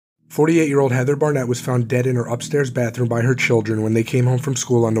48-year-old Heather Barnett was found dead in her upstairs bathroom by her children when they came home from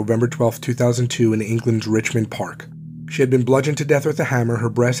school on November 12, 2002 in England's Richmond Park. She had been bludgeoned to death with a hammer, her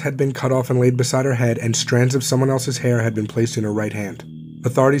breast had been cut off and laid beside her head, and strands of someone else's hair had been placed in her right hand.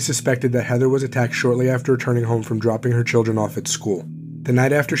 Authorities suspected that Heather was attacked shortly after returning home from dropping her children off at school. The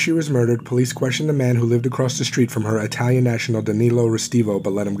night after she was murdered, police questioned the man who lived across the street from her, Italian national Danilo Restivo,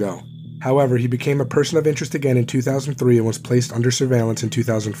 but let him go. However, he became a person of interest again in 2003 and was placed under surveillance in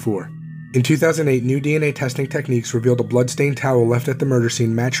 2004. In 2008, new DNA testing techniques revealed a blood-stained towel left at the murder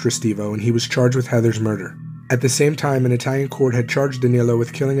scene matched Restivo, and he was charged with Heather's murder. At the same time, an Italian court had charged Danilo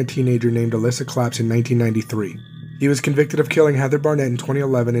with killing a teenager named Alyssa Claps in 1993. He was convicted of killing Heather Barnett in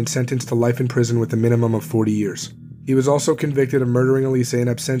 2011 and sentenced to life in prison with a minimum of 40 years. He was also convicted of murdering Elisa in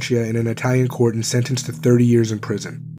absentia in an Italian court and sentenced to 30 years in prison.